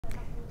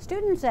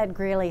Students at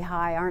Greely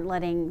High aren't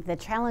letting the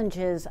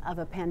challenges of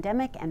a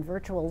pandemic and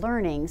virtual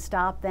learning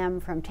stop them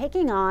from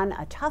taking on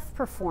a tough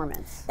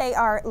performance. They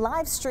are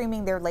live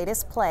streaming their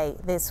latest play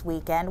this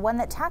weekend, one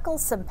that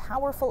tackles some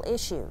powerful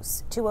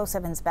issues.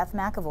 207's Beth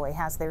McAvoy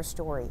has their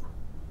story.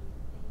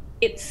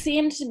 It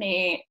seemed to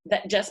me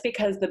that just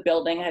because the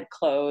building had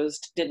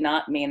closed did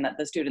not mean that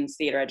the students'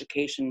 theater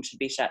education should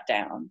be shut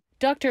down.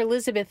 Dr.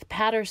 Elizabeth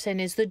Patterson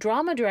is the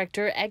drama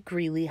director at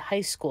Greely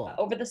High School.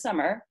 Over the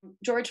summer,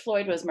 George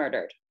Floyd was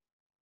murdered.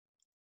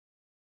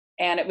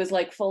 And it was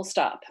like full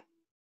stop.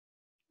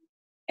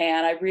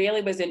 And I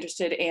really was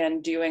interested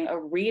in doing a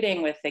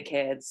reading with the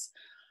kids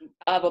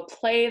of a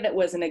play that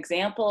was an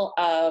example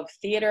of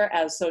theater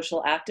as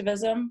social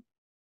activism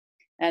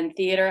and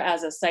theater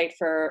as a site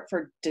for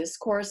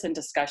discourse and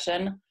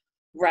discussion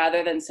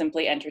rather than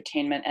simply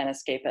entertainment and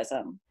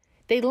escapism.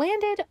 They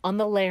landed on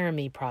the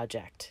Laramie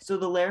Project. So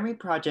the Laramie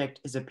Project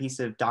is a piece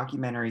of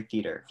documentary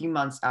theater. A few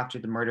months after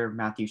the murder of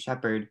Matthew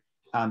Shepard,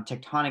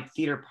 Tectonic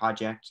Theater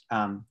Project,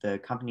 the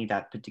company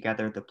that put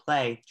together the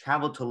play,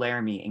 traveled to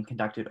Laramie and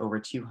conducted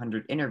over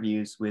 200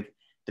 interviews with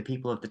the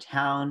people of the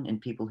town and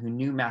people who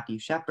knew Matthew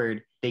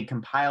Shepard. They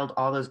compiled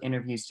all those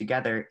interviews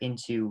together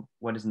into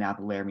what is now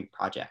the Laramie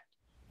Project.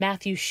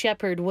 Matthew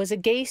Shepard was a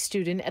gay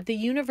student at the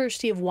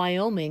University of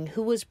Wyoming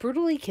who was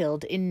brutally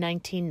killed in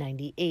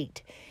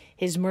 1998.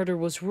 His murder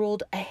was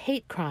ruled a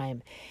hate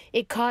crime.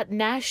 It caught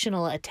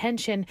national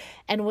attention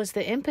and was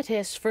the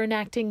impetus for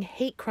enacting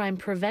hate crime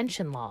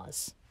prevention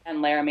laws.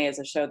 And Laramie is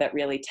a show that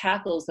really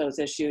tackles those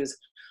issues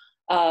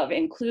of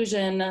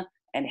inclusion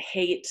and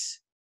hate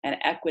and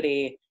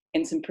equity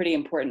in some pretty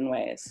important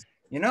ways.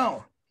 You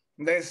know,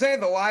 they say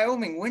the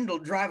Wyoming wind will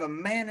drive a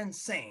man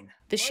insane.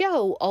 The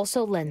show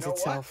also lends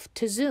itself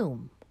to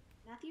Zoom.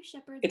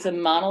 It's a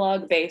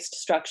monologue-based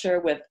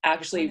structure with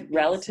actually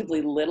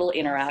relatively little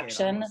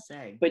interaction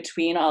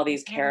between all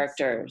these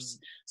characters.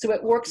 So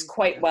it works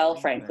quite well,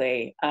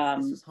 frankly,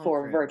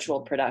 for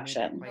virtual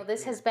production. Well,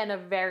 this has been a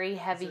very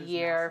heavy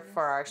year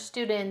for our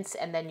students,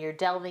 and then you're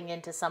delving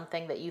into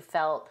something that you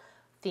felt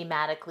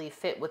thematically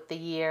fit with the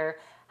year.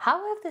 How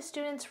have the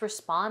students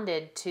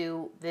responded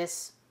to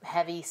this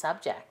heavy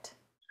subject?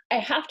 I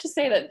have to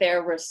say that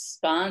their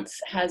response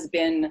has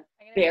been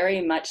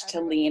very much to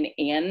lean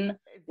in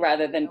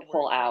rather than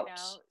pull out.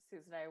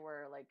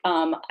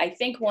 I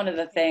think one of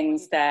the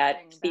things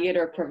that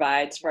theater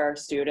provides for our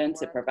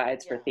students, it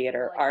provides for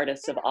theater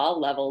artists of all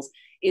levels,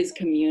 is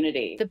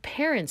community. The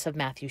parents of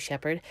Matthew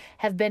Shepard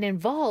have been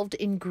involved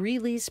in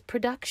Greely's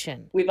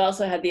production. We've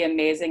also had the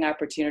amazing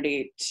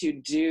opportunity to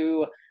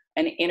do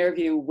an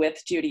interview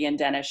with Judy and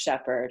Dennis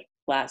Shepard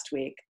last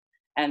week.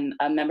 And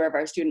a member of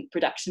our student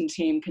production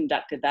team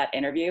conducted that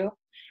interview.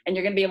 And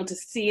you're going to be able to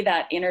see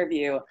that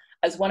interview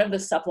as one of the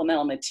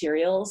supplemental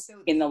materials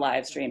in the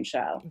live stream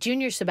show.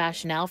 Junior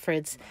Sebastian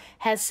Alfreds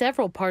has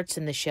several parts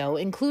in the show,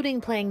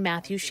 including playing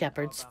Matthew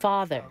Shepard's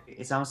father.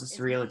 It's almost a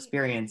surreal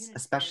experience,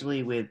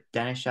 especially with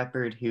Dennis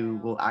Shepard, who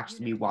will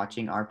actually be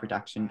watching our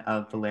production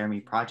of the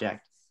Laramie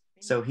Project.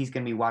 So he's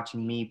going to be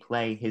watching me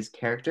play his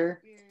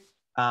character.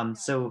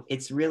 So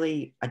it's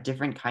really a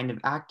different kind of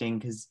acting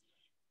because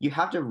you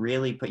have to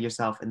really put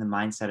yourself in the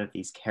mindset of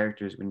these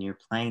characters when you're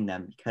playing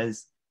them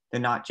because they're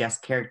not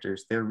just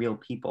characters, they're real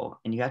people.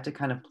 And you have to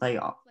kind of play,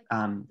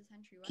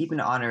 keep in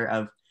honor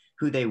of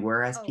who they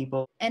were as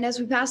people. And as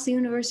we passed the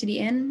university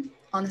in,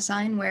 on the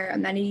sign where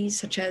amenities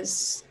such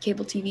as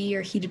cable TV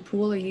or heated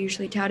pool are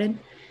usually touted,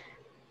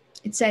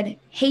 it said,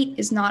 "Hate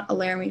is not a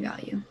Laramie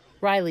value."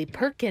 Riley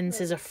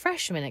Perkins is a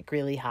freshman at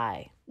Greely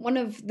High. One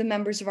of the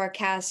members of our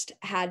cast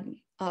had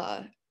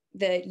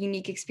the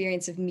unique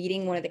experience of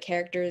meeting one of the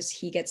characters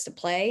he gets to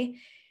play.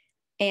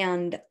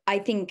 And I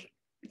think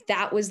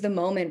that was the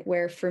moment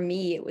where for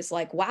me, it was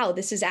like, wow,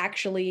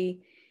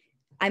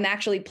 I'm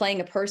actually playing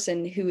a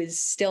person who is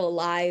still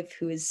alive,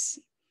 who has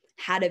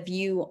had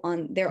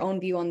their own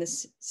view on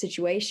this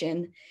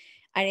situation.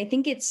 And I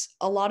think it's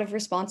a lot of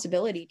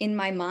responsibility. In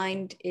my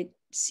mind, it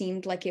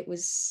seemed like it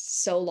was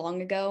so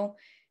long ago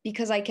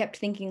because I kept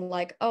thinking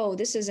like, oh,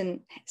 this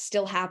isn't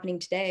still happening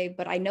today,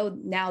 but I know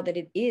now that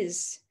it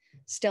is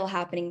still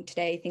happening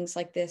today. Things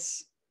like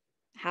this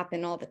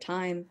happen all the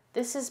time.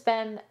 This has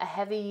been a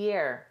heavy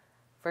year.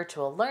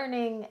 Virtual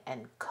learning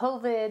and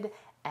COVID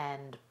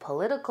and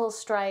political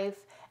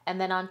strife.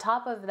 And then on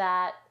top of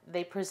that,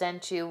 they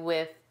present you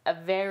with a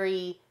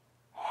very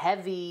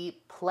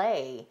heavy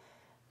play.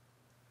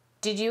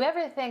 Did you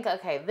ever think,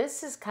 okay,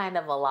 this is kind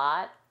of a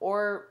lot,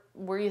 or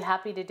were you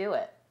happy to do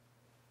it?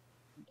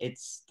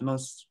 It's the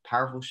most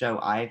powerful show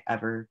I've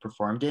ever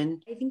performed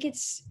in. I think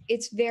it's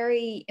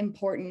very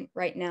important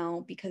right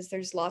now because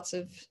there's lots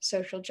of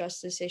social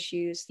justice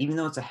issues. Even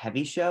though it's a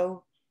heavy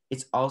show,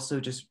 it's also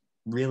just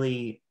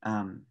really,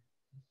 I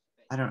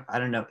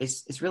don't know.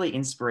 It's really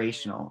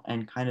inspirational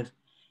and kind of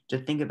to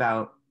think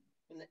about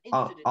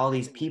all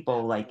these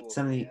people, like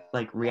somebody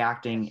like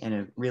reacting in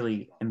a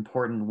really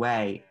important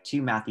way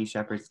to Matthew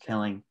Shepard's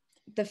killing.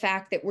 The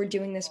fact that we're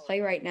doing this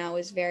play right now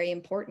is very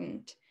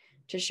important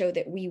to show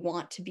that we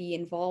want to be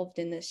involved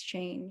in this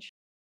change.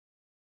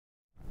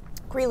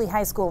 Greely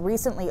High School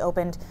recently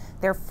opened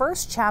their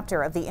first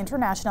chapter of the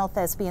International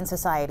Thespian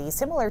Society,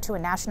 similar to a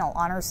National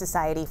Honor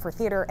Society for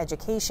theater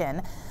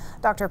education.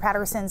 Dr.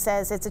 Patterson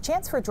says it's a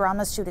chance for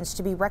drama students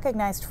to be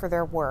recognized for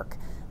their work.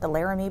 The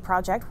Laramie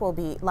Project will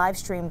be live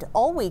streamed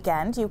all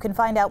weekend. You can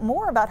find out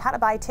more about how to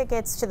buy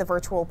tickets to the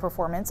virtual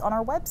performance on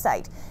our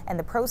website. And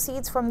the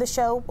proceeds from the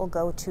show will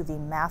go to the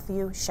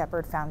Matthew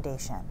Shepard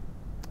Foundation.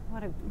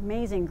 What an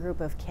amazing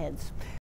group of kids.